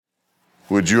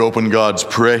Would you open God's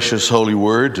precious holy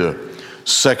word to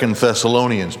 2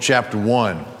 Thessalonians chapter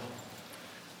 1.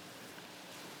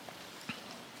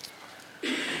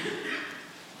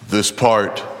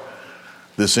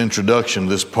 This introduction,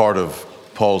 this part of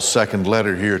Paul's second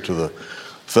letter here to the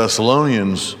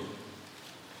Thessalonians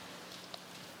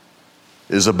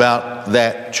is about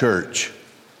that church.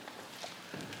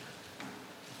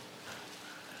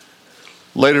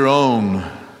 Later on,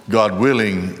 God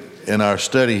willing, in our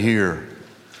study here,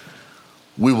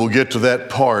 we will get to that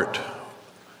part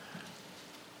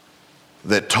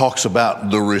that talks about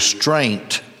the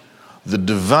restraint, the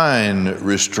divine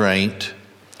restraint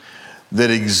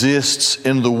that exists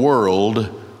in the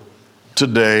world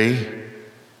today,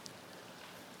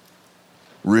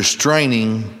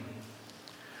 restraining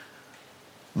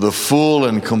the full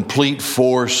and complete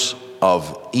force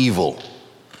of evil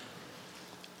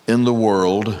in the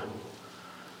world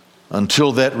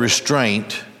until that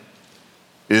restraint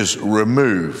is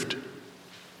removed.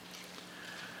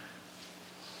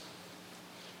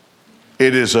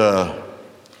 It is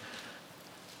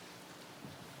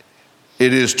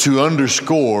to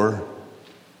underscore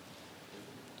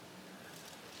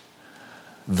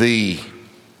the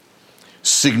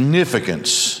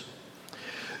significance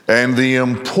and the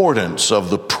importance of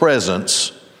the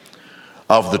presence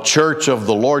of the church of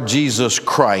the Lord Jesus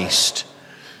Christ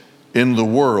in the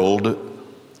world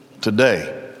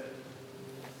today.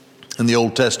 In the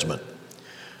Old Testament,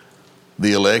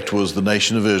 the elect was the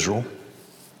nation of Israel,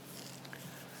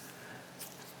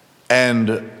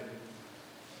 and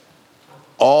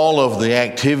all of the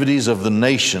activities of the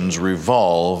nations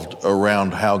revolved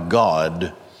around how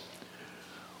God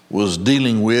was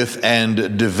dealing with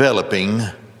and developing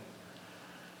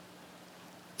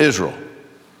Israel.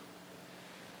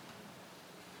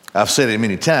 I've said it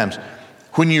many times.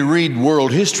 When you read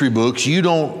world history books,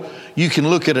 you can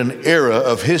look at an era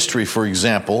of history, for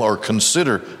example, or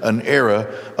consider an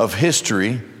era of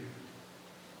history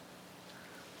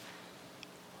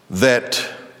that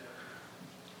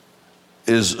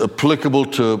is applicable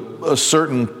to a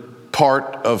certain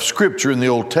part of Scripture in the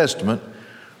Old Testament,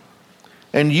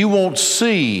 and you won't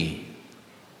see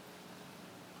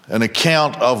an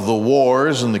account of the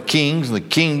wars and the kings and the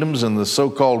kingdoms and the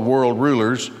so-called world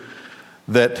rulers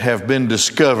that have been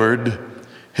discovered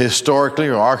historically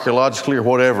or archaeologically or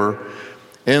whatever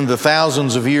in the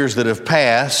thousands of years that have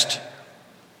passed.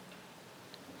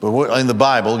 But in the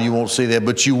Bible you won't see that,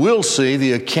 but you will see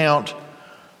the account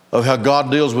of how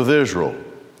God deals with Israel.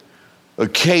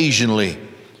 Occasionally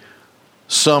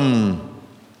some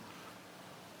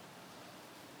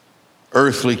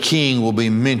earthly king will be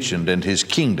mentioned and his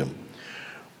kingdom,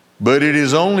 but it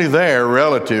is only there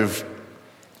relative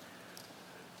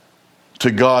to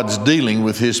God's dealing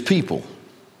with his people.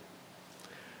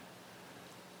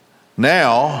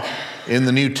 Now, in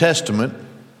the New Testament,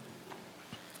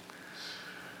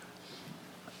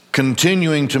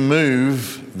 continuing to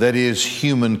move, that is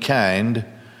humankind,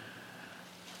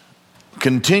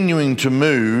 continuing to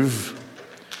move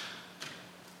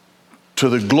to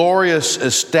the glorious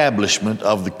establishment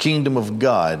of the kingdom of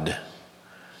God,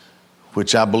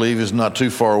 which I believe is not too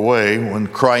far away when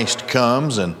Christ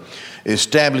comes and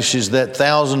establishes that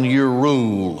 1,000-year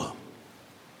rule.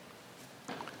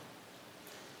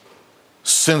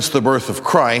 Since the birth of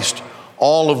Christ,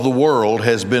 all of the world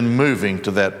has been moving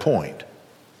to that point.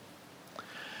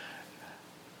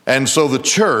 And so the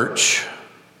church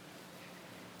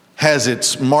has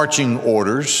its marching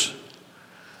orders,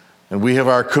 and we have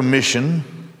our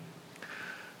commission,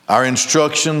 our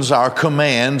instructions, our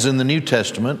commands in the New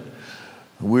Testament.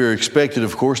 We're expected,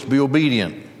 of course, to be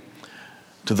obedient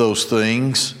to those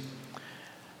things.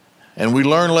 And we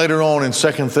learn later on in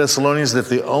 2 Thessalonians that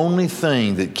the only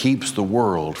thing that keeps the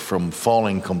world from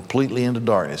falling completely into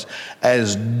darkness,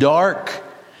 as dark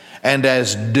and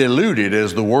as deluded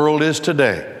as the world is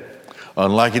today,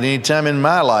 unlike at any time in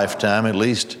my lifetime, at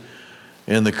least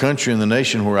in the country and the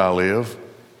nation where I live,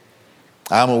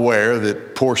 I'm aware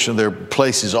that there are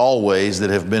places always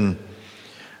that have been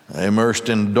immersed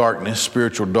in darkness,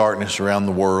 spiritual darkness around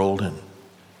the world, and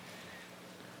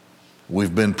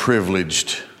we've been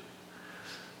privileged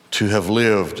to have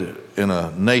lived in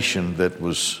a nation that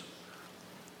was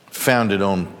founded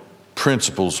on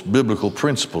principles, biblical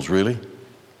principles, really.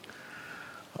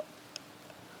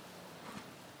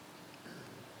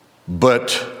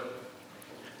 But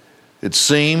it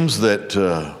seems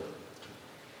that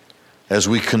as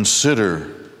we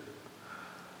consider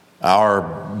our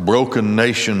broken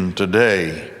nation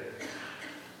today,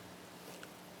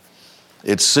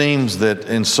 it seems that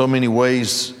in so many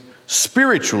ways,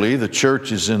 spiritually, the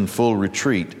church is in full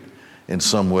retreat in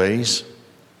some ways.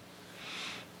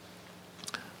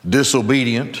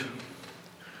 disobedient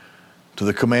to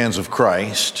the commands of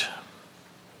Christ,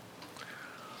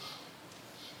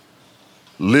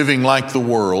 living like the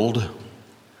world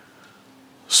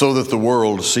so that the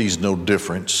world sees no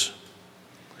difference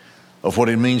of what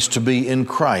it means to be in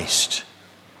Christ,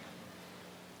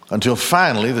 until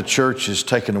finally the church is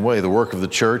taken away, the work of the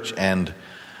church and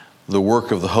the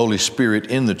work of the Holy Spirit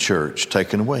in the church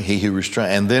taken away. He who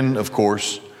restrains. And then, of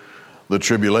course, the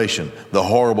tribulation, the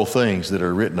horrible things that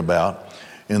are written about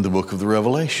in the book of the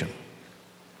Revelation.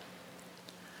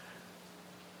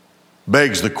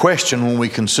 Begs the question when we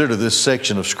consider this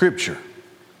section of Scripture.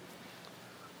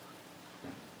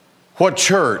 What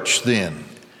church, then,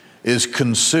 is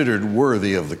considered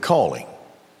worthy of the calling?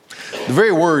 The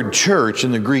very word church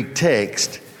in the Greek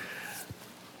text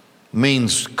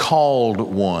means called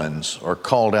ones or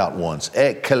called out ones.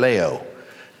 Ekkaleo,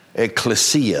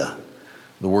 ecclesia.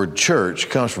 The word church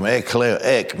comes from ekkaleo.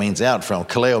 Ek means out from.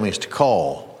 Kaleo means to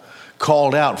call.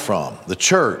 Called out from. The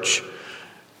church.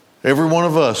 Every one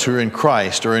of us who are in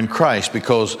Christ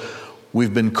because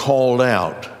we've been called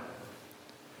out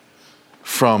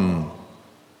from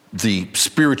the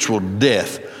spiritual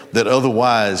death that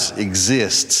otherwise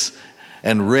exists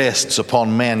and rests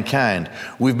upon mankind.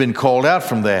 We've been called out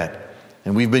from that,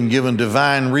 and we've been given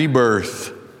divine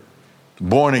rebirth,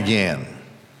 born again.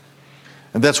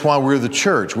 And that's why we're the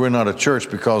church. We're not a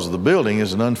church because of the building.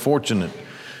 It's an unfortunate.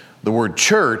 The word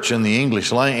church in the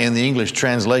English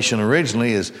translation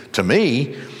originally is, to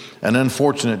me, an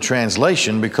unfortunate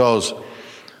translation, because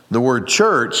the word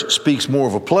church speaks more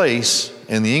of a place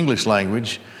in the English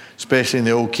language, especially in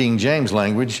the old King James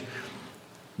language,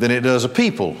 than it does a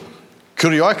people.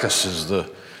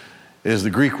 Kuriakos is the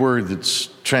Greek word that's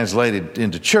translated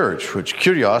into church, which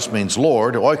kurios means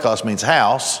Lord, oikos means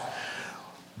house,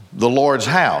 the Lord's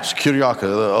house, kuriakos,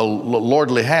 a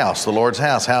lordly house, the Lord's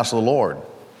house of the Lord.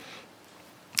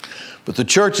 But the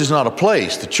church is not a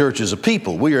place, the church is a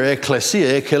people. We are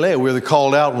ecclesia, ekkele, we're the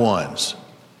called out ones.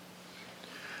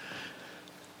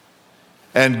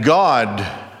 And God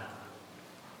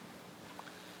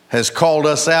has called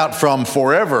us out from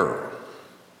forever.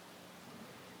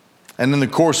 And in the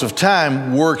course of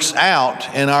time works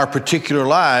out in our particular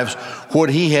lives what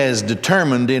He has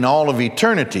determined in all of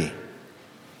eternity.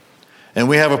 And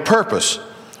we have a purpose.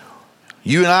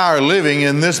 You and I are living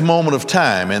in this moment of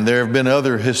time, and there have been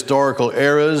other historical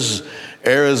eras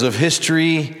of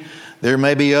history. There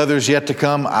may be others yet to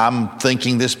come. I'm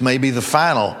thinking this may be the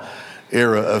final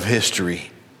era of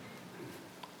history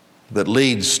that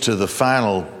leads to the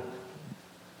final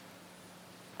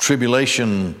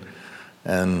tribulation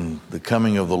and the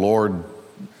coming of the Lord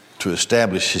to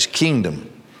establish His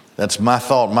kingdom. That's my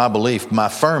thought, my belief, my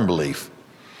firm belief.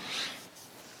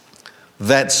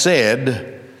 That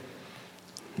said,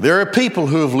 there are people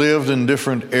who have lived in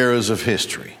different eras of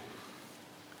history.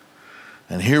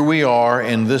 And here we are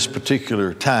in this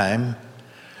particular time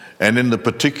and in the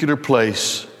particular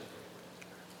place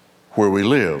where we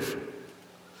live.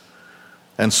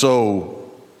 And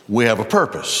so we have a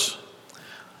purpose.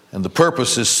 And the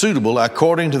purpose is suitable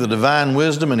according to the divine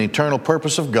wisdom and eternal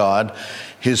purpose of God.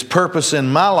 His purpose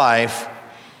in my life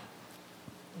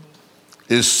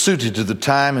is suited to the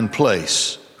time and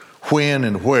place, when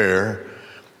and where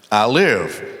I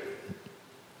live.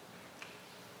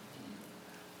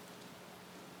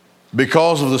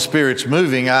 Because of the Spirit's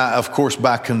moving, I, of course,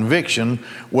 by conviction,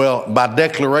 by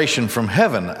declaration from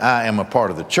heaven, I am a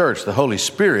part of the church. The Holy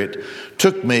Spirit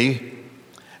took me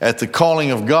at the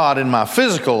calling of God in my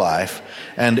physical life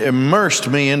and immersed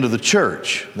me into the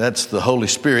church. That's the Holy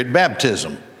Spirit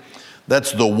baptism.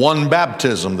 That's the one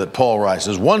baptism that Paul writes.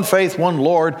 There's one faith, one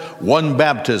Lord, one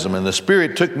baptism. And the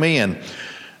Spirit took me and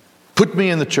put me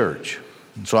in the church.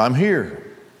 And so I'm here.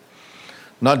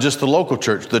 Not just the local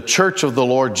church, the church of the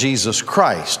Lord Jesus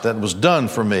Christ that was done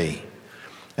for me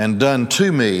and done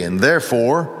to me. And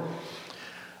therefore,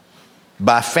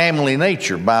 by family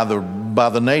nature, by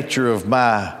the nature of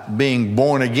my being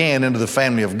born again into the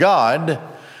family of God,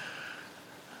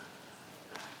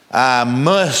 I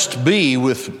must be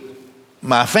with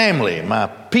my family, my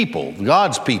people,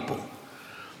 God's people.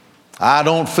 I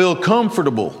don't feel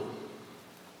comfortable,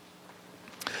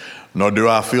 nor do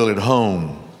I feel at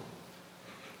home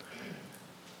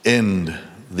in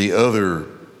the other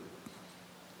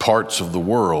parts of the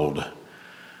world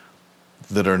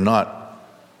that are not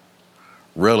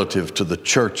relative to the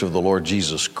church of the Lord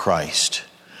Jesus Christ.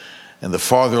 And the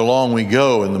farther along we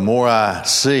go and the more I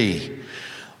see,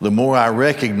 the more I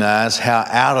recognize how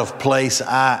out of place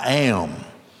I am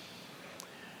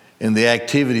in the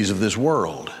activities of this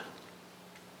world.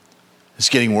 It's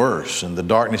getting worse and the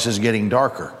darkness is getting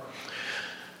darker.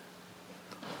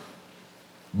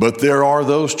 But there are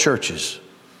those churches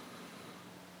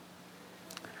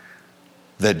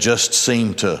that just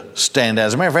seem to stand out.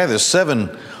 As a matter of fact, there's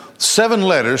seven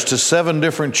letters to 7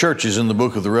 different churches in the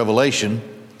book of the Revelation.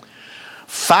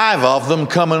 5 of them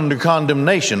come under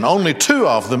condemnation. Only 2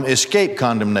 of them escape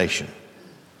condemnation.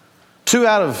 2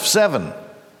 out of 7.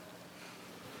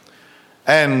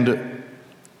 And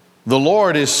the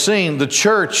Lord is seen, the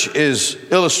church is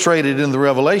illustrated in the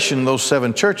Revelation, those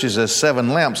 7 churches, as 7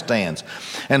 lampstands.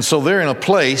 And so they're in a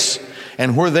place,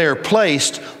 and where they're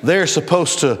placed, they're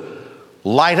supposed to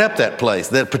light up that place,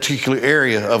 that particular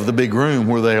area of the big room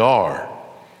where they are.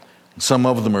 Some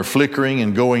of them are flickering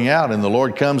and going out, and the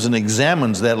Lord comes and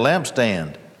examines that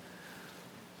lampstand.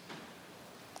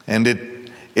 And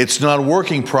it's not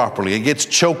working properly. It gets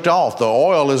choked off. The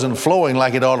oil isn't flowing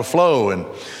like it ought to flow. And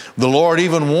the Lord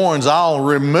even warns, I'll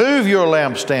remove your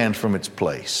lampstand from its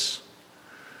place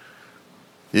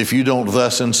if you don't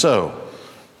thus and so.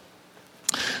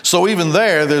 So even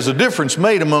there's a difference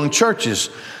made among churches.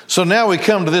 So now we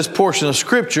come to this portion of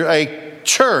Scripture, a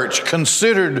church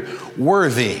considered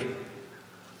worthy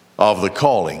of the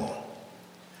calling.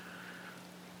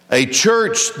 A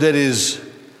church that is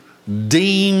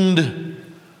deemed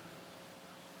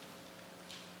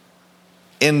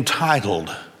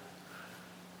entitled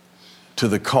to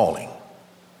the calling.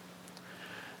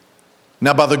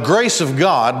 Now, by the grace of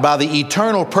God, by the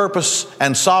eternal purpose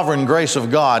and sovereign grace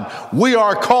of God, we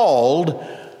are called,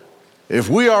 if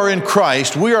we are in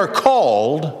Christ, we are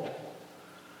called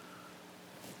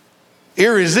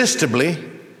irresistibly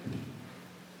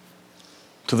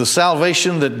to the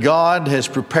salvation that God has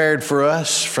prepared for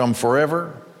us from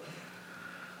forever.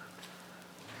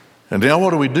 And now what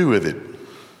do we do with it?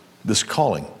 This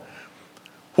calling.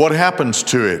 What happens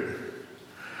to it?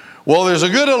 Well, there's a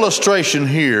good illustration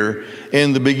here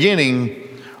in the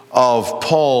beginning of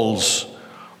Paul's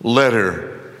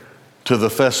letter to the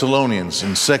Thessalonians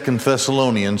in 2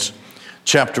 Thessalonians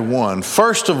chapter 1.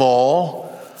 First of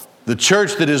all, the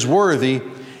church that is worthy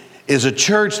is a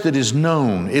church that is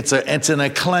known. It's an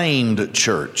acclaimed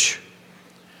church.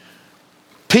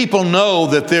 People know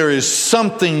that there is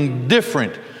something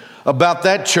different about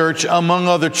that church among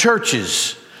other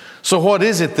churches. So what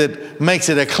is it that makes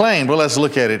it acclaimed? Well, let's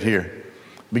look at it here.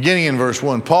 Beginning in verse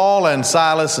 1. Paul and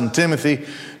Silas and Timothy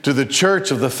to the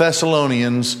church of the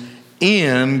Thessalonians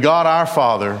in God our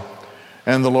Father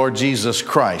and the Lord Jesus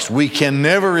Christ. We can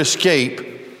never escape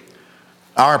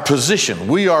our position.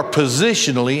 We are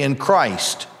positionally in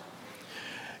Christ.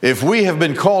 If we have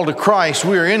been called to Christ,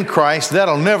 we are in Christ.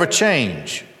 That'll never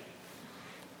change.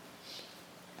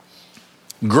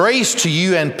 Grace to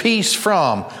you and peace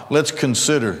from. Let's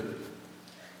consider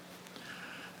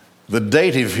the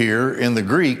dative here in the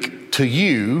Greek, to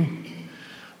you,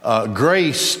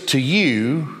 grace to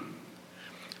you,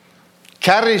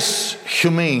 charis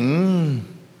humin,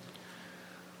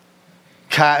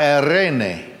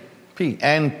 kaerene,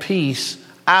 and peace,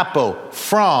 apo,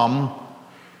 from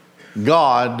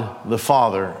God the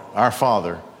Father, our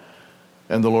Father,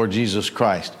 and the Lord Jesus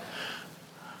Christ.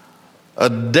 A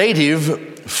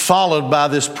dative followed by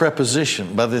this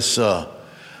preposition, by this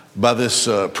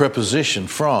preposition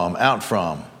from, out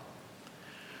from.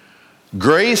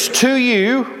 Grace to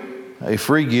you, a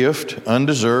free gift,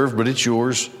 undeserved, but it's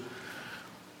yours.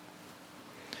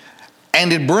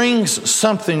 And it brings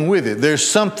something with it. There's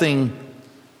something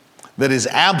that is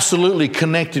absolutely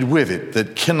connected with it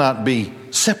that cannot be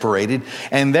separated,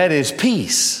 and that is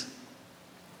peace.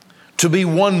 To be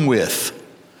one with.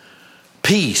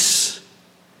 Peace.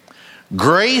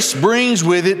 Grace brings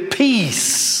with it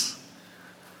peace.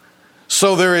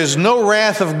 So there is no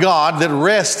wrath of God that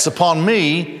rests upon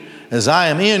me as I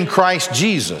am in Christ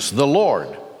Jesus, the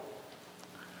Lord.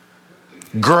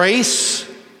 Grace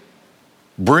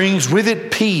brings with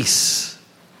it peace.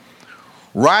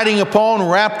 Riding upon,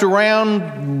 wrapped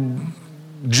around,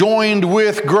 joined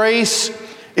with grace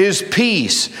is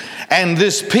peace. And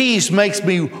this peace makes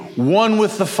me one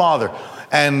with the Father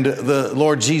and the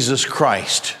Lord Jesus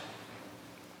Christ.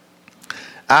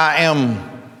 I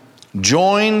am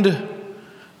joined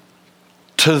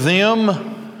to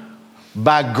them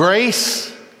by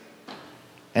grace,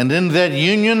 and in that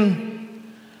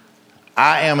union,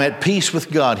 I am at peace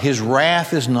with God. His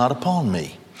wrath is not upon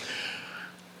me.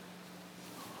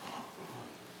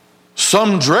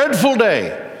 Some dreadful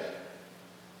day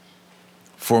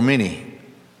for many,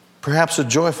 perhaps a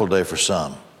joyful day for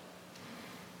some.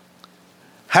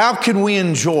 How can we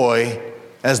enjoy,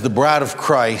 as the bride of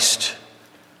Christ,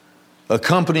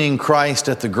 accompanying Christ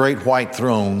at the great white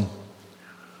throne,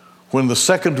 when the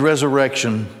second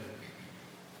resurrection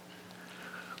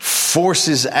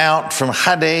forces out from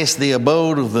Hades, the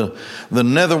abode of the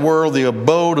netherworld, the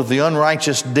abode of the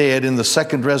unrighteous dead in the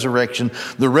second resurrection,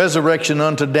 the resurrection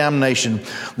unto damnation,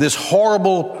 this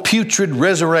horrible, putrid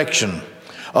resurrection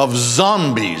of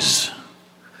zombies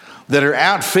that are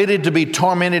outfitted to be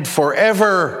tormented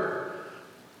forever,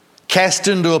 cast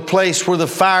into a place where the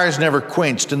fire is never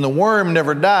quenched and the worm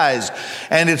never dies.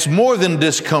 And it's more than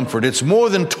discomfort. It's more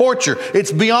than torture.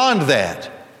 It's beyond that.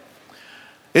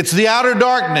 It's the outer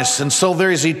darkness, and so there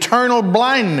is eternal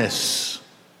blindness.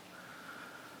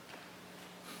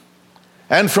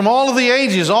 And from all of the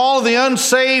ages, all of the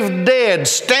unsaved dead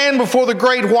stand before the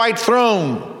great white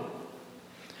throne.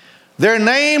 Their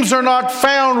names are not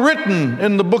found written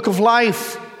in the book of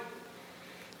life.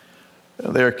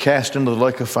 They are cast into the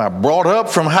lake of fire, brought up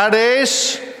from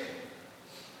Hades,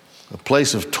 a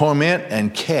place of torment,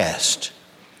 and cast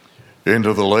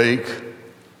into the lake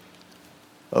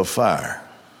of fire.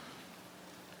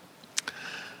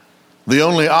 The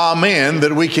only amen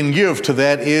that we can give to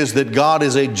that is that God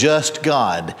is a just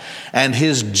God, and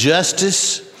His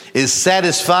justice is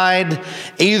satisfied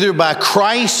either by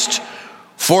Christ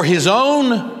for His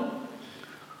own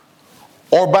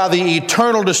or by the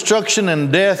eternal destruction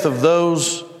and death of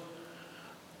those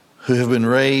who have been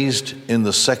raised in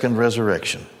the second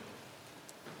resurrection.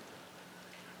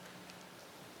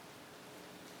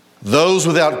 Those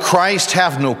without Christ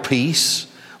have no peace.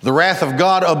 The wrath of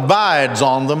God abides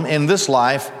on them in this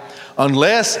life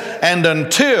unless and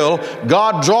until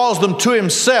God draws them to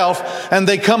Himself and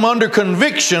they come under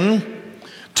conviction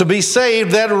to be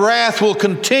saved. That wrath will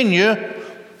continue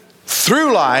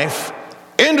through life,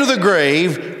 into the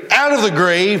grave, out of the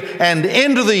grave, and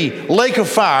into the lake of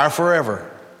fire forever.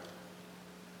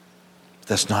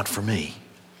 That's not for me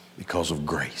because of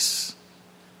grace.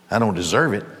 I don't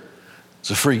deserve it.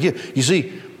 It's a free gift. You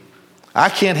see, I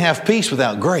can't have peace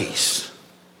without grace.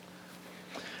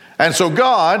 And so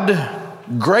God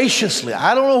graciously,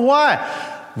 I don't know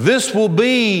why, this will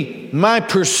be my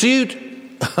pursuit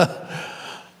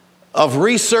of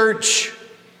research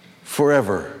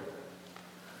forever.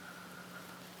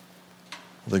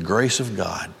 The grace of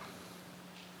God.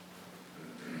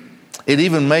 It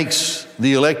even makes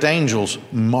the elect angels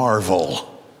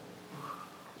marvel.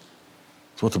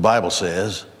 That's what the Bible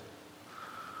says.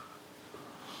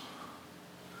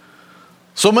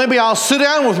 So maybe I'll sit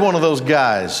down with one of those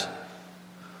guys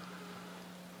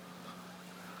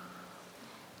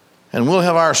and we'll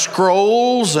have our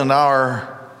scrolls and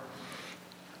our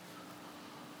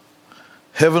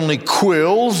heavenly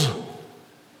quills.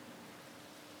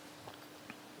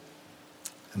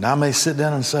 And I may sit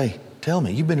down and say, tell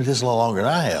me, you've been at this a lot longer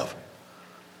than I have.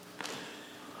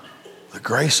 The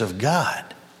grace of God.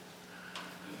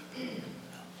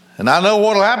 And I know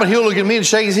what will happen. He'll look at me and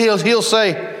shake his heels. He'll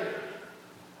say,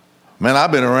 man,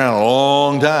 I've been around a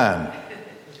long time.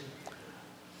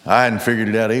 I hadn't figured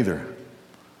it out either.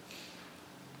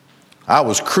 I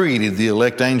was created the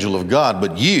elect angel of God,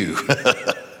 but you,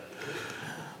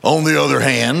 on the other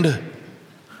hand,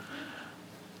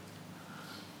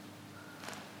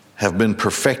 have been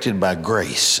perfected by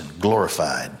grace and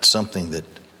glorified, something that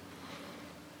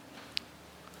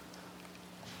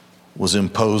was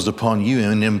imposed upon you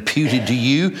and imputed to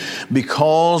you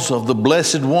because of the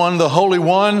Blessed One, the Holy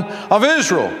One of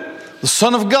Israel, the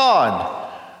Son of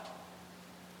God,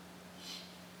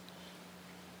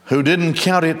 who didn't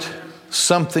count it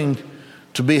something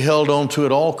to be held on to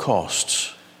at all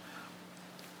costs,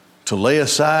 to lay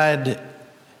aside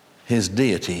His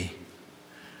deity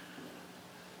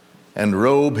and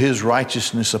robe His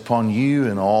righteousness upon you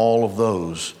and all of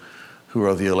those who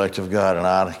are the elect of God. And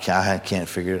I can't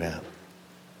figure it out.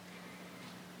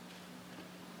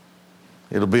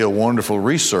 It'll be a wonderful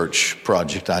research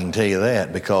project, I can tell you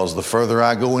that, because the further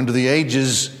I go into the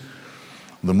ages,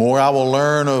 the more I will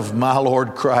learn of my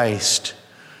Lord Christ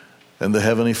and the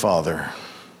Heavenly Father.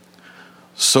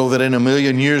 So that in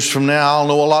 1,000,000 years from now, I'll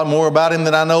know a lot more about Him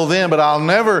than I know then, but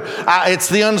it's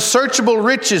the unsearchable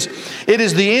riches. It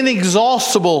is the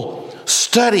inexhaustible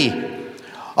study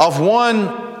of one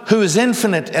who is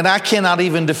infinite, and I cannot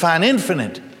even define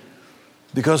infinite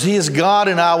because He is God,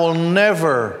 and I will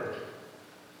never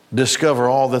discover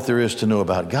all that there is to know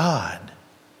about God.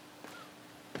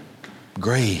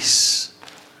 Grace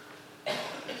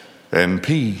and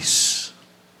peace.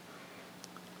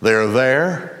 They're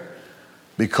there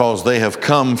because they have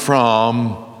come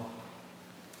from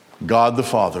God the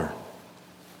Father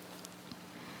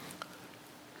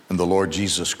and the Lord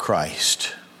Jesus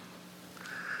Christ.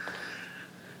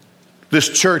 This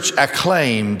church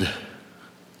acclaimed,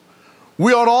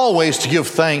 we ought always to give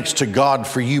thanks to God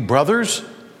for you, brothers,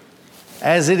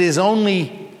 as it is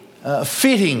only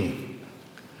fitting.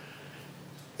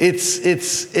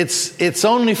 It's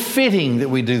only fitting that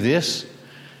we do this.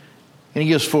 And he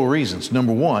gives 4 reasons.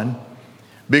 Number 1,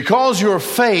 because your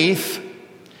faith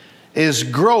is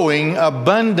growing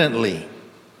abundantly.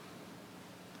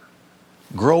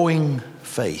 Growing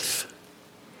faith.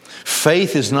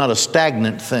 Faith is not a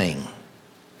stagnant thing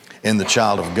in the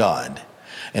child of God.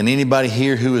 And anybody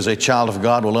here who is a child of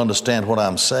God will understand what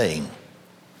I'm saying.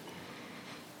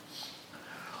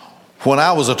 When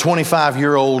I was a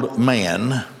 25-year-old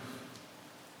man,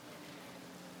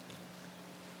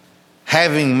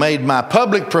 having made my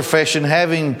public profession,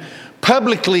 having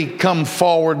publicly come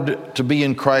forward to be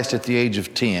in Christ at the age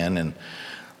of 10, and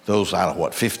those,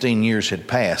 15 years had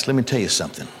passed. Let me tell you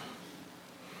something.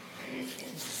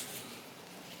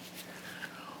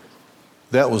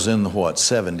 That was in the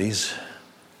 70s.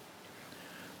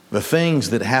 The things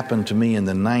that happened to me in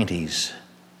the 90s,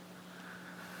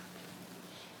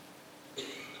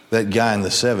 that guy in the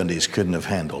 70s couldn't have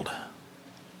handled.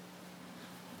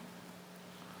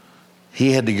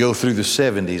 He had to go through the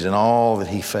 70s and all that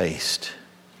he faced.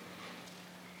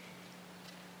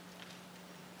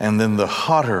 And then the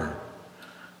hotter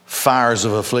fires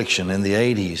of affliction in the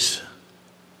 80s.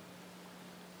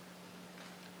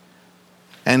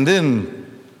 And then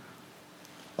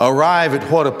arrive at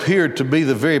what appeared to be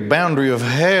the very boundary of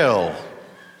hell.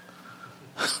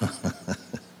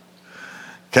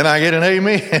 Can I get an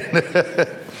amen?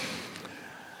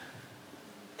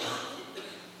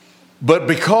 But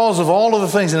because of all of the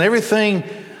things, and everything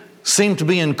seemed to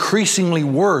be increasingly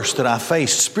worse that I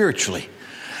faced spiritually,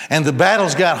 and the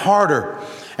battles got harder,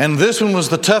 and this one was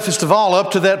the toughest of all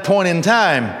up to that point in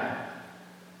time.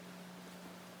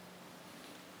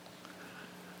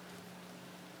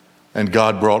 And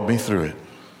God brought me through it.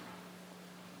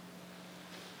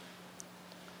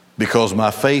 Because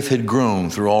my faith had grown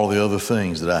through all the other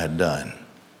things that I had done.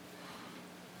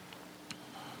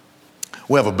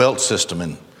 We have a belt system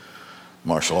in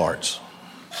martial arts.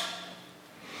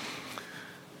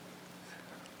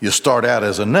 You start out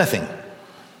as a nothing.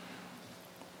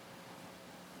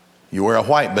 You wear a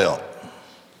white belt.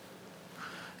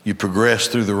 You progress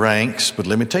through the ranks, but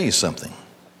let me tell you something.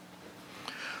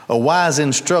 A wise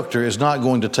instructor is not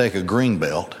going to take a green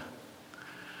belt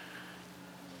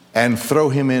and throw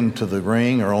him into the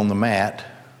ring or on the mat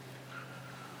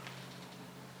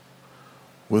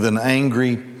with an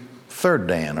angry 3rd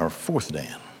Dan or 4th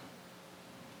Dan.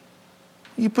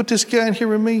 You put this guy in here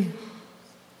with me?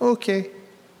 Okay.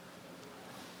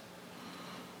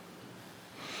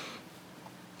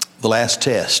 The last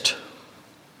test.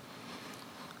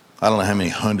 I don't know how many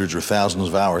hundreds or thousands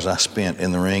of hours I spent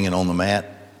in the ring and on the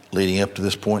mat leading up to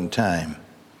this point in time.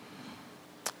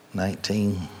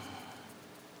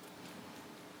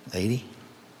 1980.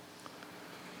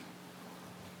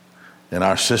 In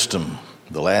our system,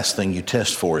 the last thing you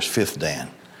test for is 5th Dan.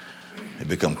 They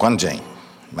become Kwanjang,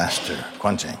 Master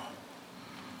Kwanjang.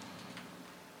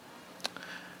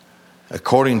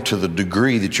 According to the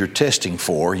degree that you're testing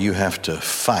for, you have to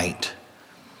fight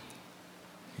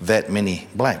that many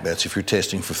black belts. If you're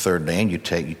testing for 3rd Dan, you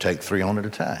take 3 on at a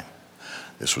time.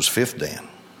 This was 5th Dan.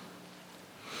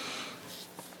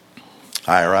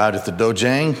 I arrived at the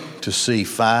dojang to see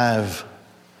 5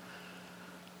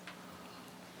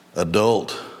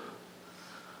 adult,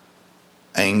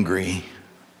 angry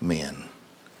men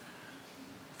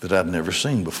that I'd never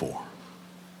seen before.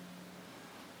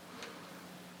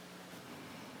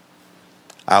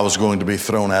 I was going to be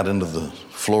thrown out into the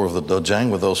floor of the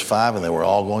dojang with those 5, and they were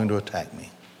all going to attack me.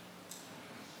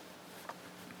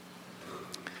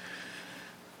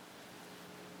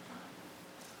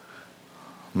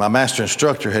 My master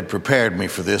instructor had prepared me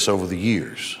for this over the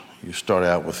years. You start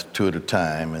out with 2 at a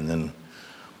time, and then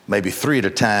maybe 3 at a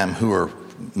time who are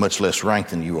much less ranked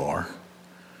than you are.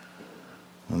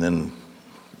 And then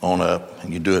on up,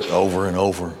 and you do it over and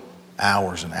over,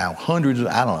 hours and hours, hundreds of,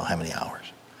 I don't know how many hours.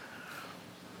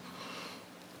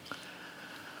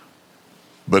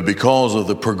 But because of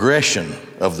the progression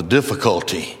of the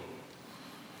difficulty,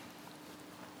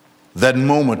 that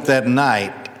moment, that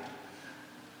night,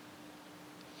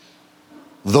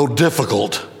 though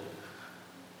difficult,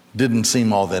 didn't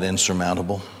seem all that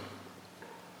insurmountable.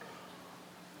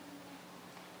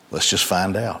 Let's just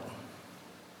find out.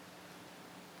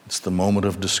 It's the moment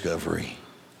of discovery.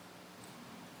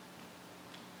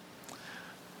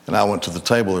 And I went to the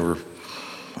table. There were,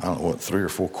 3 or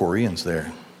 4 Koreans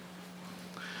there.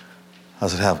 I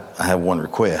said, I have one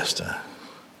request.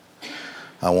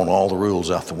 I want all the rules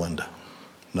out the window.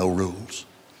 No rules.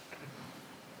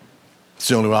 It's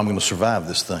the only way I'm going to survive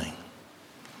this thing.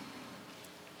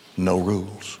 No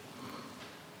rules.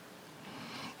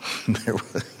 there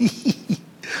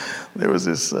was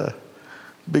this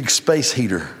big space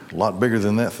heater, a lot bigger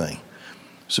than that thing.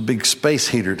 It's a big space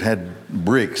heater. It had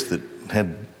bricks that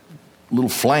had little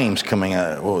flames coming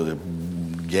out. Oh, the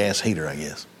gas heater, I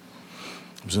guess.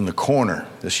 It was in the corner.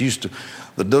 The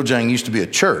dojang used to be a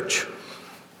church.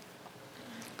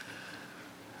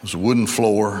 It was a wooden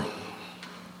floor.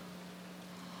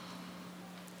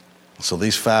 So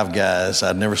these 5 guys,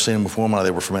 I'd never seen them before.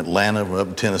 They were from Atlanta, up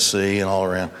in Tennessee and all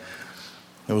around.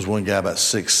 There was one guy about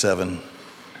 6'7".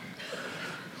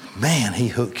 Man, he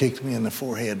kicked me in the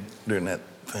forehead during that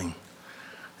thing.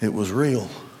 It was real.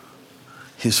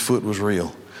 His foot was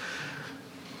real.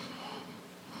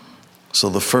 So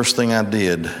the first thing I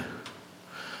did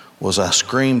was I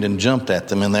screamed and jumped at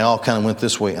them, and they all kind of went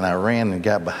this way, and I ran and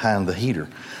got behind the heater.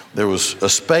 There was a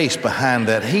space behind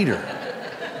that heater.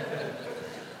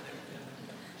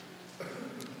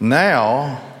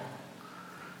 Now,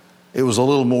 it was a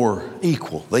little more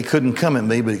equal. They couldn't come at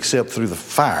me, but except through the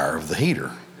fire of the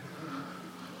heater.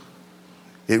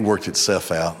 It worked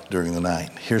itself out during the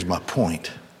night. Here's my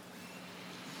point.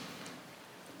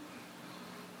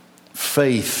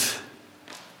 Faith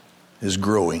is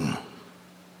growing.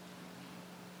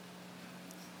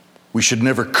 We should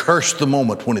never curse the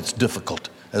moment when it's difficult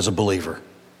as a believer.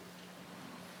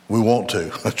 We want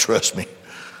to, trust me.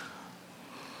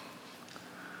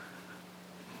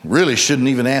 Really shouldn't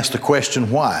even ask the question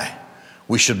why.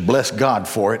 We should bless God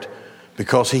for it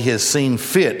because He has seen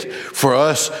fit for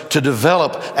us to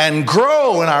develop and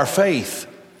grow in our faith.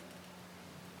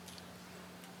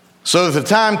 So that the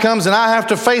time comes and I have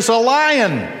to face a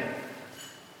lion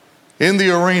in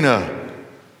the arena,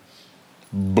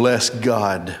 bless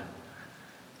God,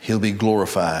 He'll be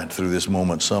glorified through this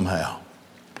moment somehow.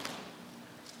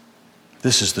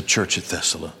 This is the church at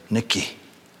Thessaloniki.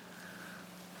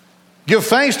 Give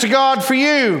thanks to God for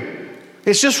you.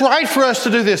 It's just right for us to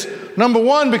do this. Number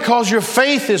one, because your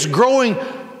faith is growing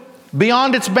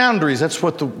beyond its boundaries. That's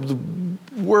what the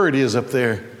word is up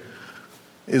there,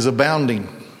 is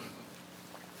abounding.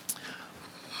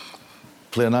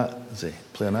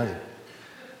 Pleonade.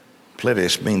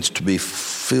 Pledes means to be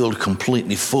filled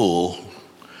completely full.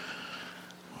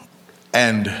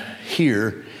 And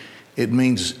here it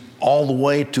means all the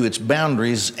way to its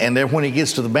boundaries, and then when it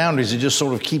gets to the boundaries, it just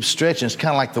sort of keeps stretching. It's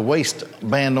kind of like the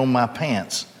waistband on my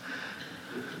pants.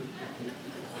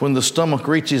 When the stomach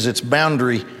reaches its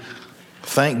boundary,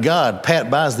 thank God, Pat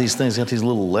buys these things, got these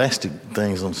little elastic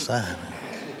things on the side.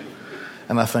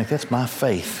 And I think, that's my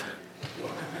faith.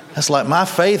 That's like my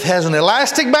faith has an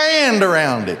elastic band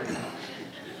around it.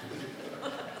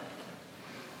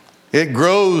 It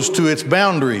grows to its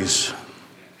boundaries.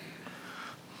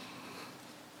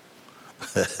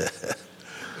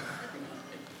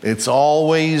 It's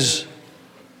always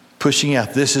pushing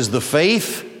out. This is the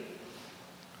faith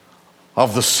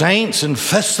of the saints in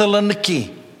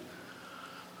Thessaloniki.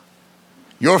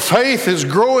 Your faith is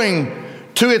growing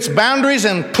to its boundaries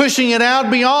and pushing it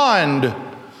out beyond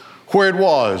where it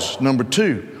was. Number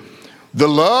 2, the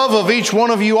love of each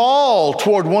one of you all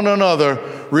toward one another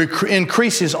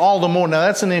increases all the more. Now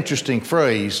that's an interesting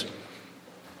phrase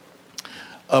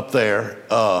up there.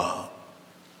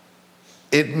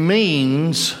 It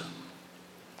means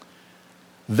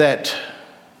that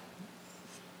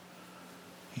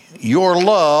your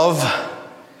love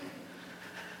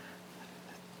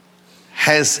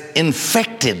has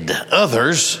infected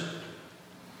others,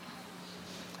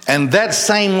 and that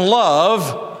same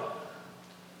love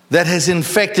that has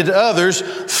infected others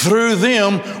through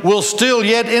them will still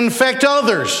yet infect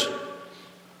others.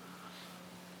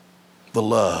 The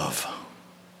love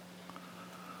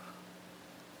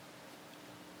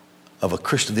of a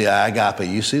Christian, the agape,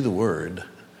 you see the word,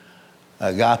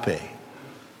 agape.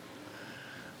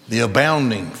 The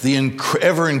abounding, the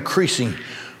ever increasing,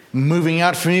 moving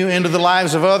out from you into the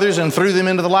lives of others and through them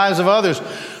into the lives of others.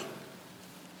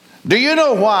 Do you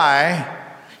know why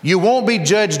you won't be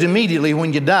judged immediately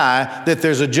when you die, that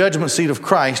there's a judgment seat of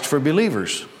Christ for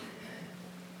believers?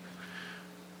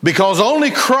 Because only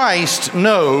Christ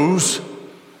knows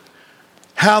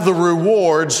how the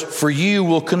rewards for you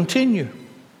will continue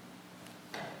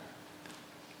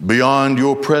beyond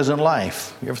your present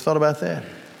life. You ever thought about that?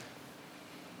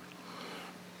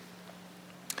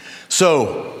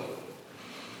 So,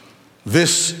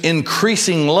 this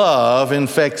increasing love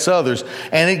infects others,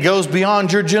 and it goes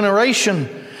beyond your generation.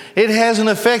 It has an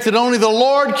effect that only the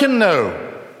Lord can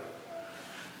know.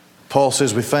 Paul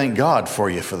says we thank God for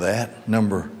you for that.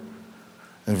 In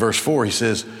verse 4 he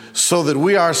says, so that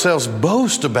we ourselves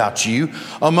boast about you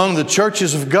among the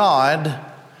churches of God.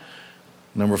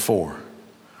 Number 4,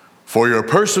 for your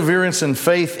perseverance and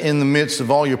faith in the midst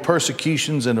of all your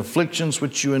persecutions and afflictions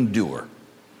which you endure.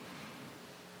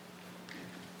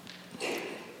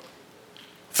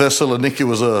 Thessalonica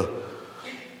was a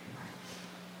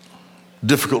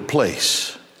difficult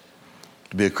place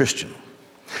to be a Christian,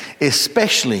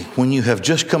 especially when you have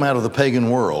just come out of the pagan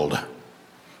world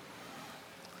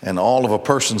and all of a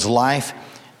person's life,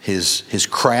 his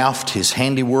craft, his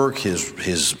handiwork,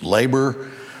 his labor,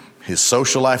 his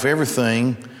social life,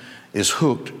 everything is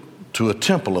hooked to a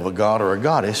temple of a god or a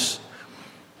goddess,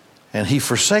 and he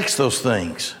forsakes those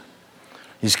things.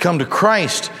 He's come to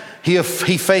Christ. He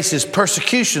faces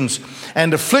persecutions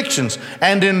and afflictions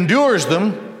and endures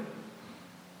them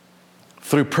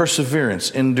through perseverance,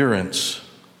 endurance,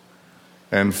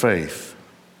 and faith.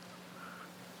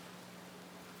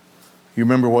 You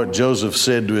remember what Joseph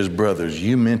said to his brothers,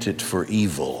 you meant it for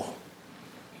evil.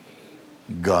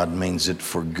 God means it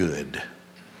for good.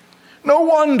 No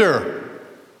wonder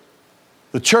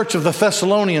the church of the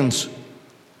Thessalonians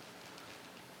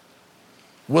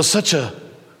was such a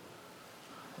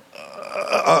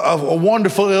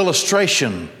wonderful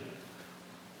illustration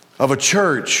of a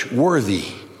church worthy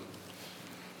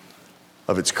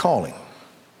of its calling.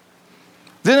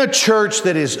 Then a church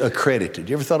that is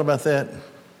accredited. You ever thought about that?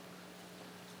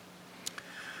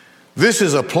 This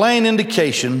is a plain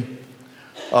indication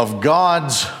of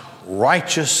God's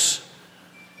righteous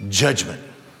judgment.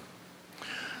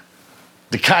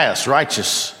 Dikaios,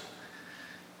 righteous.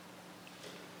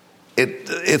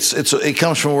 It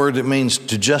comes from a word that means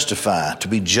to justify, to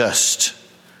be just,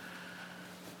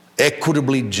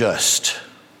 equitably just,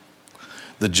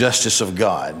 the justice of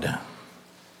God.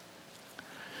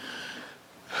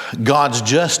 God's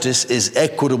justice is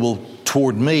equitable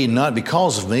toward me, not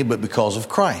because of me, but because of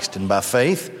Christ. And by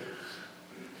faith,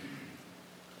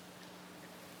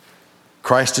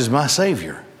 Christ is my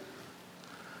Savior.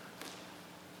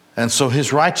 And so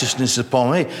His righteousness is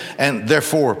upon me. And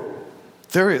therefore,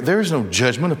 there is no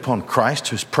judgment upon Christ,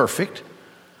 who's perfect,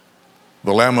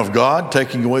 the Lamb of God,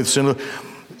 taking away the sin of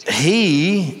the...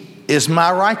 He is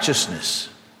my righteousness.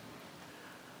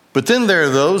 But then there are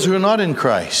those who are not in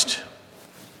Christ.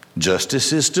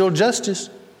 Justice is still justice.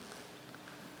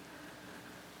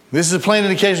 This is a plain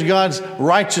indication of God's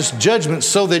righteous judgment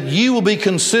so that you will be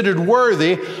considered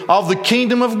worthy of the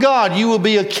kingdom of God. You will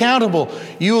be accountable.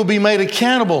 You will be made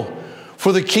accountable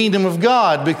for the kingdom of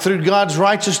God through God's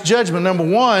righteous judgment. Number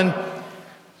one,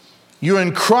 you're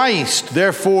in Christ.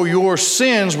 Therefore, your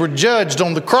sins were judged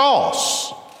on the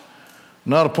cross,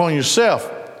 not upon yourself,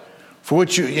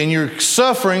 and you're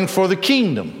suffering for the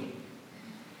kingdom.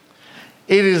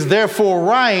 It is therefore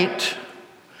right,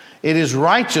 it is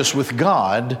righteous with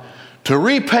God to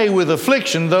repay with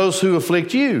affliction those who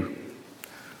afflict you.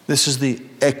 This is the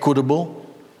equitable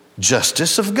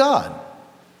justice of God.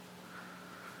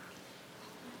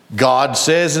 God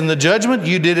says in the judgment,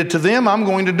 you did it to them, I'm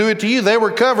going to do it to you. They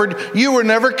were covered, you were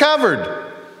never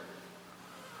covered.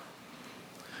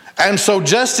 And so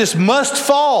justice must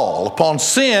fall upon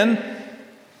sin.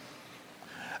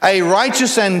 A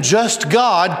righteous and just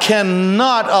God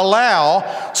cannot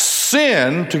allow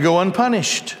sin to go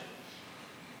unpunished.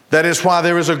 That is why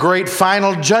there is a great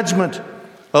final judgment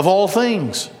of all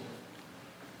things.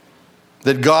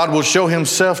 That God will show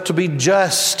Himself to be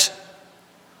just.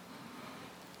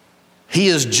 He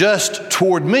is just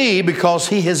toward me because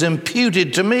He has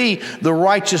imputed to me the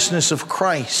righteousness of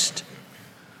Christ.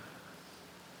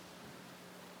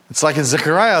 It's like in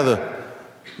Zechariah,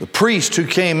 the priest who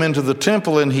came into the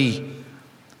temple and he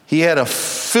had a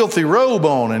filthy robe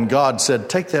on, and God said,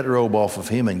 take that robe off of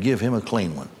him and give him a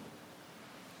clean one.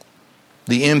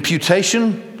 The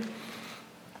imputation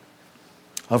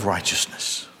of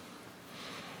righteousness.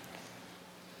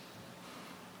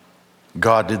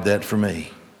 God did that for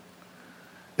me.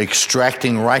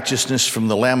 Extracting righteousness from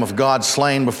the Lamb of God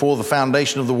slain before the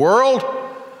foundation of the world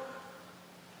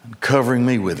and covering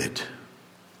me with it.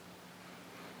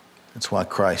 That's why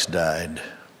Christ died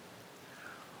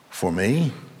for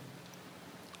me.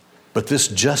 But this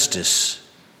justice,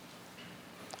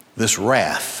 this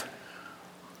wrath,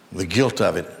 the guilt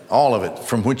of it, all of it,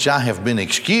 from which I have been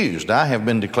excused, I have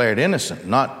been declared innocent,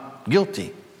 not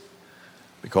guilty,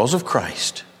 because of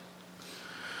Christ,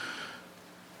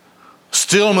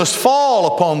 still must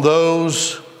fall upon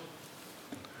those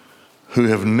who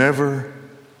have never,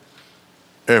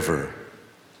 ever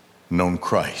known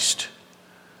Christ.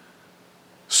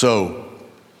 So,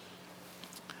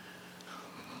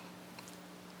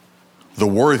 the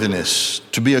worthiness,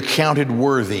 to be accounted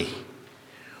worthy,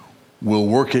 will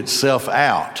work itself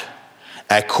out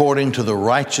according to the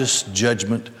righteous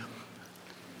judgment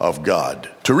of God,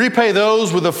 to repay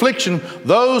those with affliction,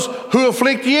 those who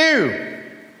afflict you.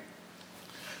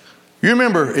 You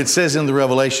remember, it says in the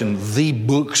Revelation, the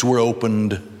books were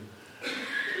opened,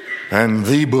 and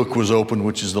the book was opened,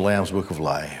 which is the Lamb's Book of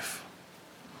Life.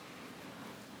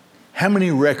 How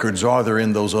many records are there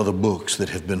in those other books that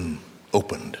have been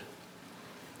opened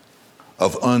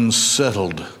of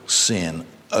unsettled sin,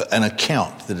 an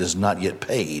account that is not yet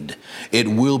paid? It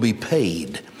will be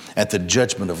paid at the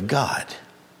judgment of God.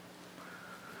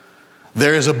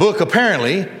 There is a book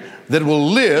apparently that will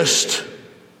list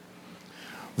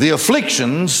the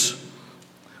afflictions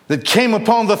that came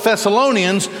upon the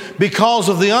Thessalonians because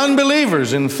of the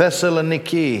unbelievers in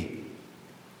Thessaloniki.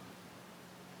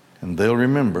 And they'll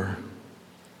remember,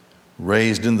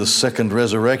 raised in the second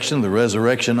resurrection, the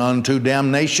resurrection unto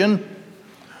damnation,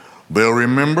 they'll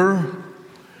remember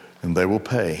and they will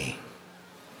pay.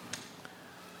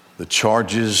 The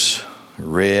charges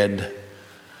read,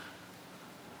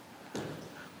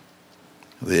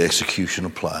 the execution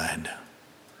applied.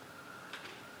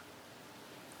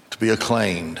 To be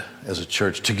acclaimed as a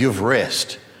church, to give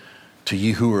rest to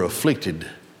you who are afflicted,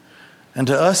 and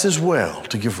to us as well,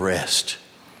 to give rest.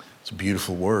 It's a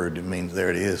beautiful word. It means,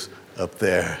 there it is, up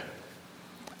there.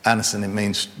 Anison, it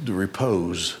means to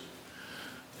repose,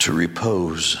 to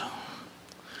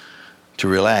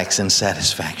relax in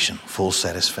satisfaction, full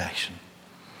satisfaction.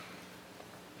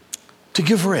 To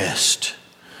give rest.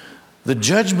 The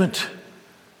judgment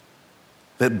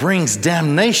that brings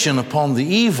damnation upon the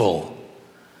evil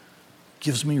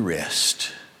gives me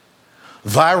rest.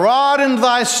 Thy rod and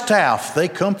thy staff, they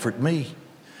comfort me.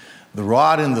 The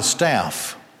rod and the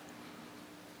staff,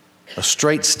 a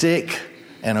straight stick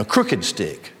and a crooked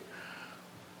stick,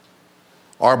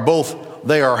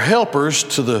 they are helpers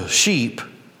to the sheep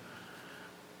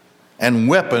and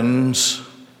weapons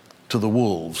to the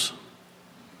wolves.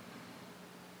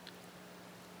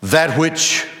 That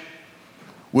which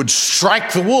would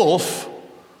strike the wolf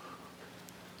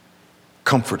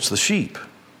comforts the sheep.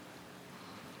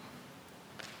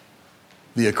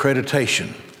 The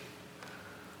accreditation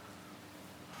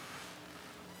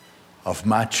of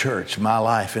my church, my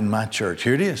life in my church.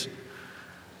 Here it is.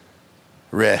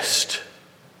 Rest,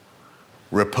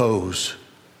 repose.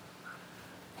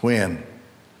 When?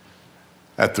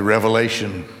 At the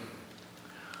revelation,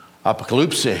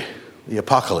 apocalypse, the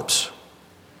apocalypse,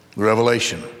 the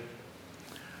revelation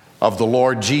of the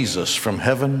Lord Jesus from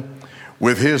heaven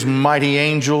with his mighty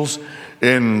angels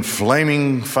in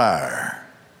flaming fire.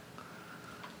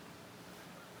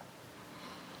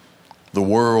 The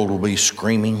world will be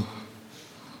screaming.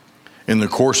 In the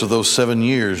course of those 7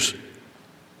 years,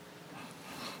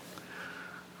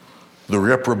 the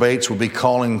reprobates will be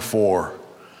calling for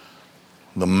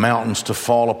the mountains to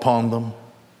fall upon them.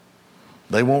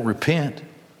 They won't repent.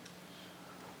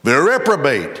 They're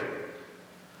reprobate.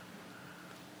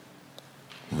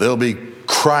 They'll be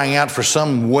crying out for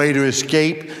some way to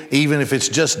escape, even if it's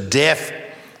just death.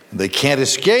 They can't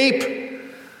escape.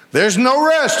 There's no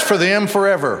rest for them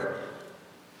forever.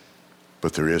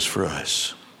 But there is for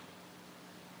us.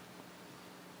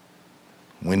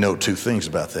 We know two things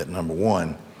about that. Number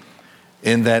one,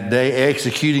 in that day,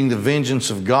 executing the vengeance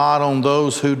of God on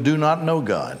those who do not know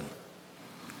God.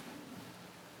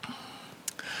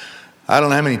 I don't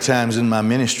know how many times in my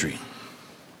ministry,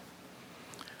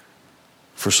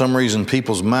 for some reason,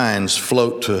 people's minds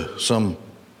float to some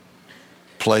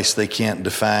place they can't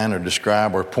define or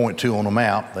describe or point to on a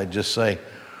map. They just say,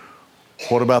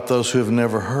 what about those who have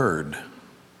never heard?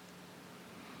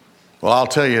 Well, I'll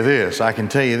tell you this. I can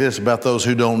tell you this about those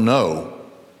who don't know.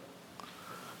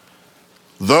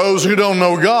 Those who don't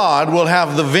know God will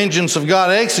have the vengeance of God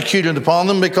executed upon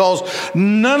them, because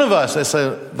none of us,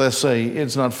 they say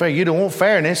it's not fair. You don't want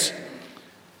fairness.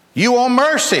 You want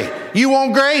mercy. You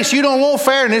want grace. You don't want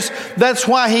fairness. That's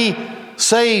why he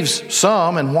saves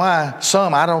some, and why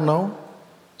some, I don't know.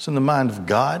 It's in the mind of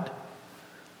God.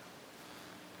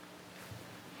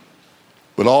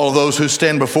 But all of those who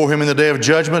stand before him in the day of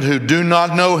judgment who do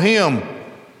not know him.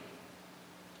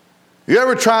 You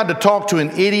ever tried to talk to an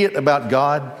idiot about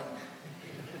God?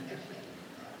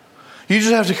 You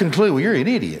just have to conclude, well, you're an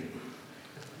idiot.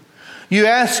 You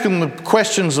ask them the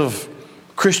questions of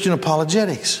Christian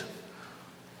apologetics.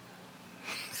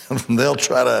 They'll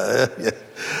try to...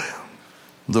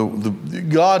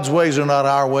 God's ways are not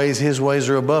our ways. His ways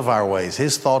are above our ways.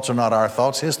 His thoughts are not our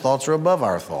thoughts. His thoughts are above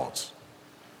our thoughts.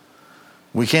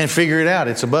 We can't figure it out.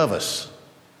 It's above us.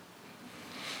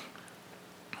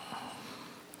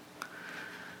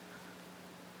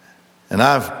 And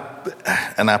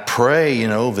I pray,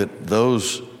 that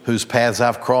those whose paths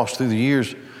I've crossed through the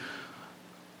years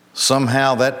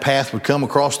somehow that path would come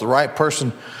across the right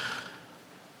person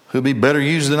who'd be better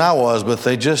used than I was, but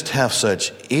they just have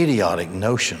such idiotic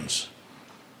notions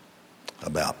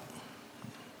about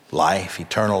life,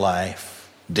 eternal life,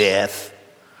 death,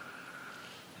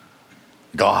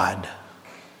 God.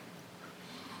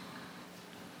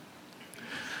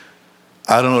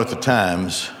 I don't know at the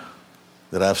times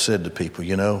that I've said to people,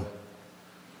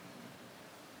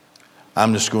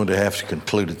 I'm just going to have to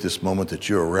conclude at this moment that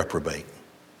you're a reprobate.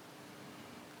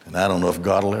 And I don't know if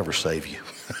God will ever save you.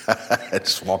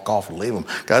 Just walk off and leave them.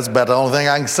 That's about the only thing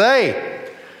I can say.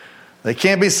 They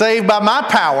can't be saved by my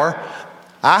power.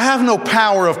 I have no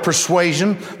power of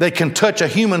persuasion that can touch a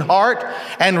human heart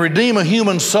and redeem a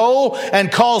human soul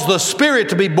and cause the spirit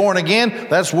to be born again.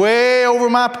 That's way over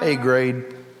my pay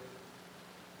grade.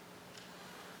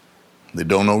 They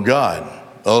don't know God.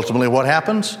 Ultimately, what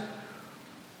happens?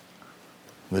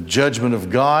 The judgment of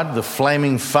God, the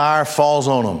flaming fire falls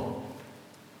on them.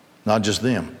 Not just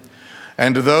them.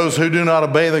 And to those who do not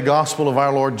obey the gospel of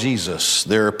our Lord Jesus,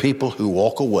 there are people who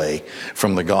walk away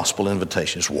from the gospel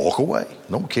invitation. Just walk away.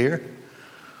 Don't care.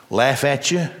 Laugh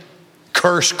at you.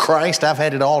 Curse Christ. I've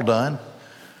had it all done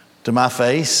to my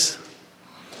face.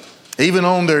 Even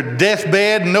on their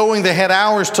deathbed, knowing they had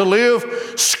hours to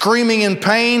live, screaming in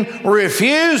pain,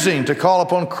 refusing to call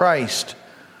upon Christ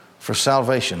for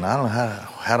salvation. I don't know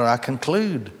how do I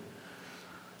conclude?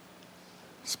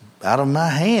 It's out of my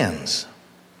hands.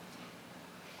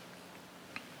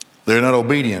 They're not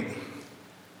obedient.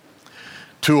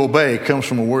 To obey comes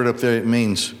from a word up there. It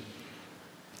means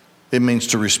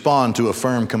to respond to a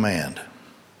firm command.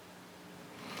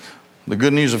 The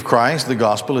good news of Christ, the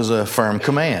gospel, is a firm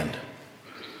command.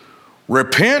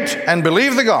 Repent and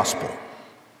believe the gospel.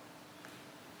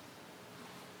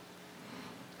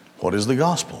 What is the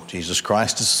gospel? Jesus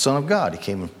Christ is the Son of God. He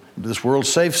came into this world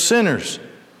to save sinners.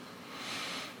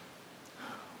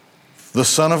 The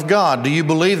Son of God. Do you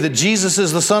believe that Jesus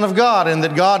is the Son of God and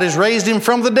that God has raised him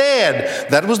from the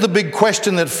dead? That was the big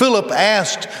question that Philip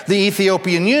asked the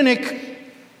Ethiopian eunuch.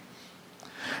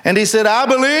 And he said, I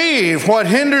believe. What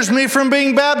hinders me from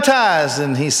being baptized?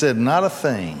 And he said, not a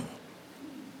thing.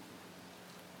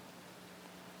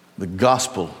 The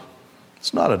gospel,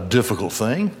 it's not a difficult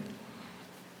thing,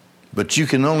 but you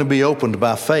can only be opened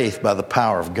by faith by the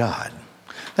power of God.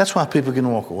 That's why people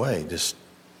can walk away.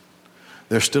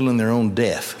 They're still in their own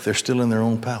death. They're still in their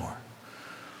own power.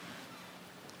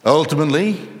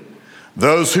 Ultimately,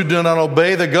 those who do not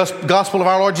obey the gospel of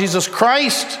our Lord Jesus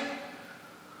Christ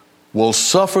will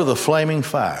suffer the flaming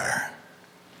fire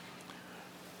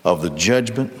of the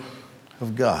judgment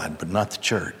of God, but not the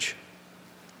church.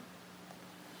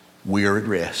 We are at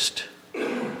rest.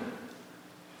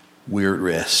 We are at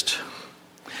rest.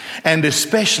 And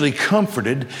especially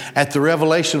comforted at the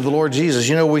revelation of the Lord Jesus.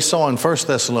 We saw in 1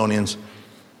 Thessalonians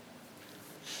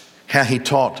how he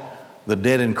taught the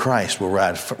dead in Christ will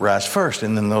rise first.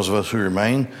 And then those of us who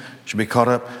remain should be caught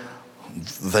up.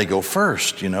 They go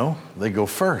first, They go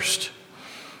first.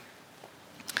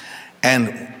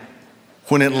 And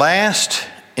when at last,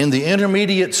 in the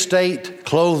intermediate state,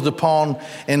 clothed upon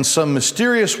in some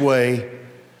mysterious way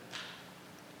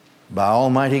by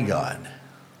Almighty God,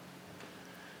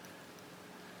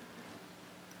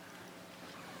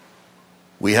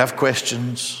 we have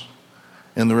questions.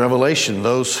 In the Revelation,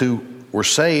 those who were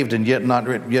saved and yet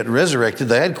not yet resurrected,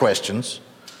 they had questions.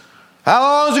 How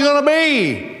long is it going to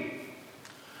be?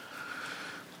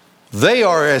 They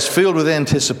are as filled with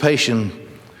anticipation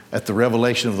at the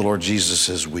revelation of the Lord Jesus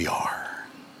as we are.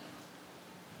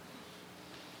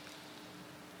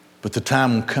 But the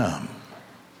time will come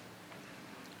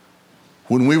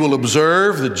when we will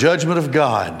observe the judgment of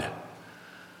God.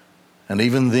 And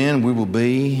even then we will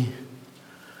be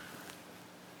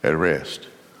at rest,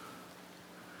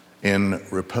 in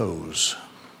repose.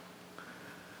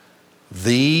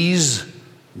 These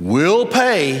will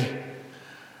pay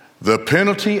the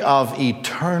penalty of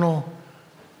eternal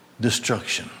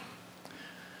destruction.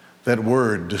 That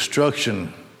word,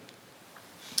 destruction,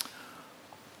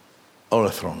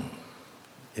 olethron,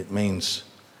 it means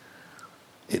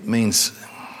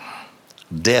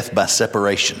death by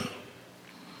separation.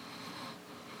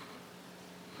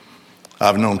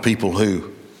 I've known people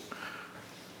who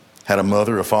had a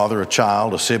mother, a father, a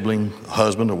child, a sibling, a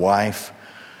husband, a wife,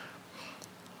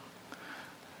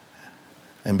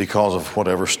 and because of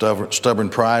whatever stubborn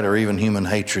pride or even human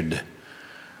hatred,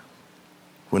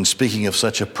 when speaking of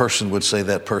such a person, would say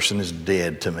that person is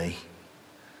dead to me.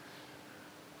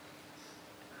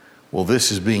 Well,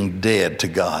 this is being dead to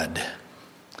God,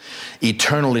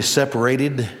 eternally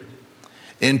separated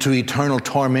into eternal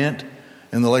torment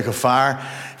in the lake of fire.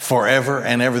 forever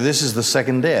and ever. This is the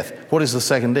second death. What is the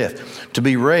second death? To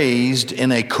be raised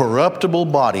in a corruptible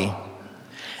body,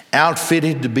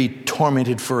 outfitted to be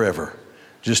tormented forever,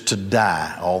 just to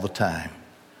die all the time.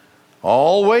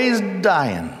 Always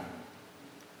dying.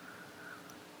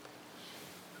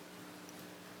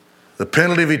 The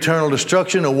penalty of eternal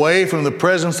destruction, away from the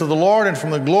presence of the Lord and from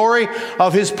the glory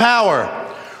of His power.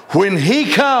 When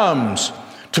He comes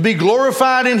to be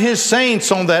glorified in His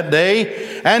saints on that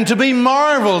day and to be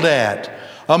marveled at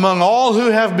among all who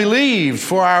have believed,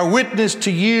 for our witness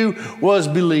to you was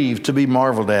believed, to be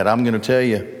marveled at. I'm going to tell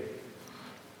you,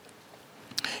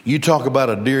 you talk about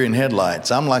a deer in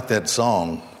headlights. I'm like that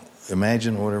song,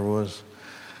 Imagine, whatever it was.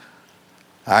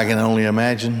 I can only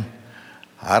imagine.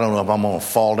 I don't know if I'm going to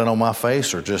fall down on my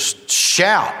face or just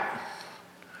shout.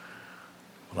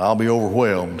 But I'll be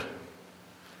overwhelmed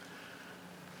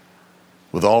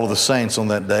with all of the saints on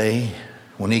that day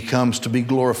when He comes to be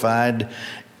glorified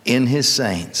in His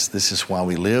saints. This is why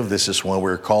we live. This is why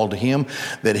we're called to Him,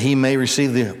 that He may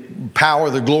receive the power,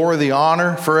 the glory, the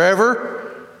honor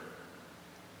forever.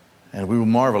 And we will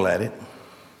marvel at it.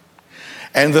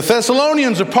 And the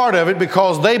Thessalonians are part of it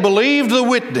because they believed the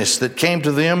witness that came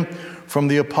to them from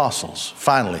the apostles.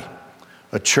 Finally,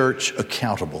 a church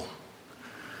accountable.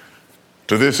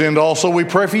 To this end also we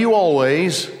pray for you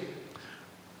always,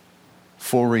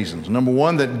 4 reasons. Number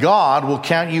 1, that God will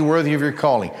count you worthy of your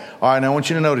calling. All right, now I want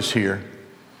you to notice here,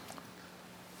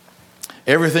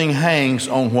 everything hangs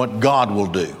on what God will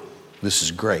do. This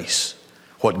is grace.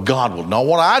 What God will, not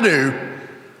what I do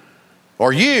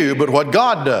or you, but what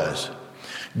God does.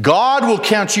 God will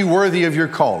count you worthy of your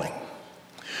calling.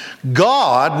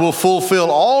 God will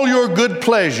fulfill all your good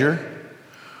pleasure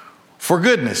for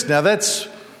goodness. Now that's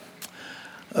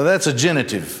a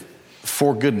genitive,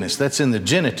 for goodness. That's in the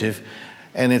genitive,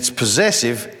 and it's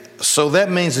possessive, so that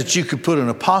means that you could put an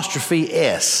apostrophe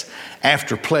S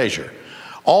after pleasure.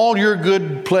 All your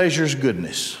good pleasures,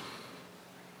 goodness.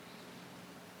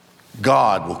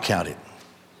 God will count it.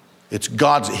 It's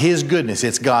His goodness.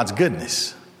 It's God's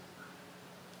goodness.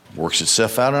 Works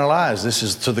itself out in our lives. This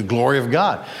is to the glory of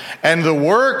God. And the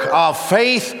work of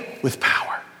faith with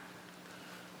power.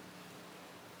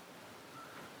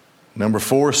 Number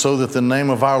 4, so that the name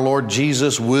of our Lord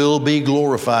Jesus will be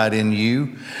glorified in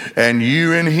you and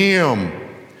you in Him.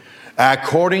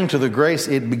 According to the grace,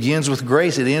 it begins with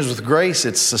grace, it ends with grace,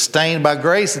 it's sustained by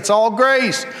grace, it's all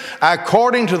grace.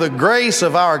 According to the grace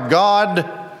of our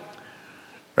God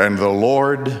and the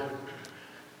Lord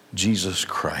Jesus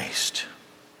Christ.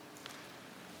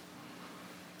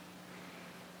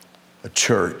 A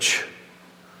church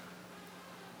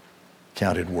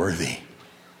counted worthy.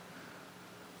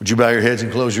 Would you bow your heads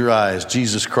and close your eyes?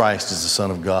 Jesus Christ is the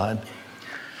Son of God.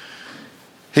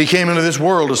 He came into this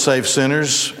world to save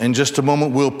sinners. In just a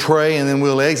moment we'll pray and then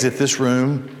we'll exit this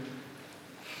room.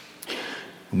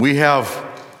 We have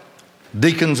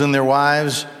deacons and their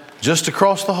wives just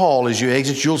across the hall. As you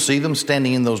exit, you'll see them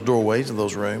standing in those doorways of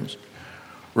those rooms,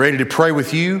 ready to pray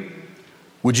with you.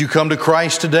 Would you come to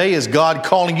Christ today? Is God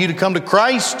calling you to come to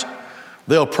Christ?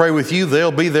 They'll pray with you.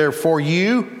 They'll be there for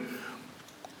you.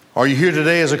 Are you here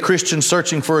today as a Christian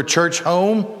searching for a church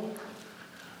home?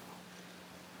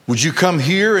 Would you come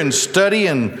here and study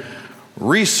and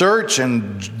research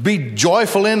and be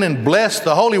joyful in and bless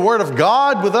the holy word of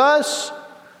God with us?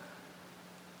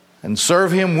 And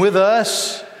serve Him with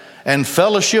us and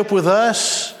fellowship with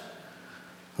us?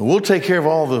 We'll take care of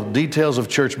all the details of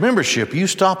church membership. You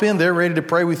stop in, they're ready to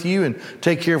pray with you and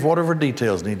take care of whatever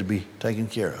details need to be taken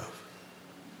care of.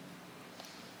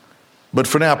 But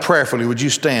for now, prayerfully, would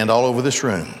you stand all over this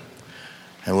room,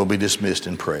 and we'll be dismissed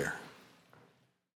in prayer.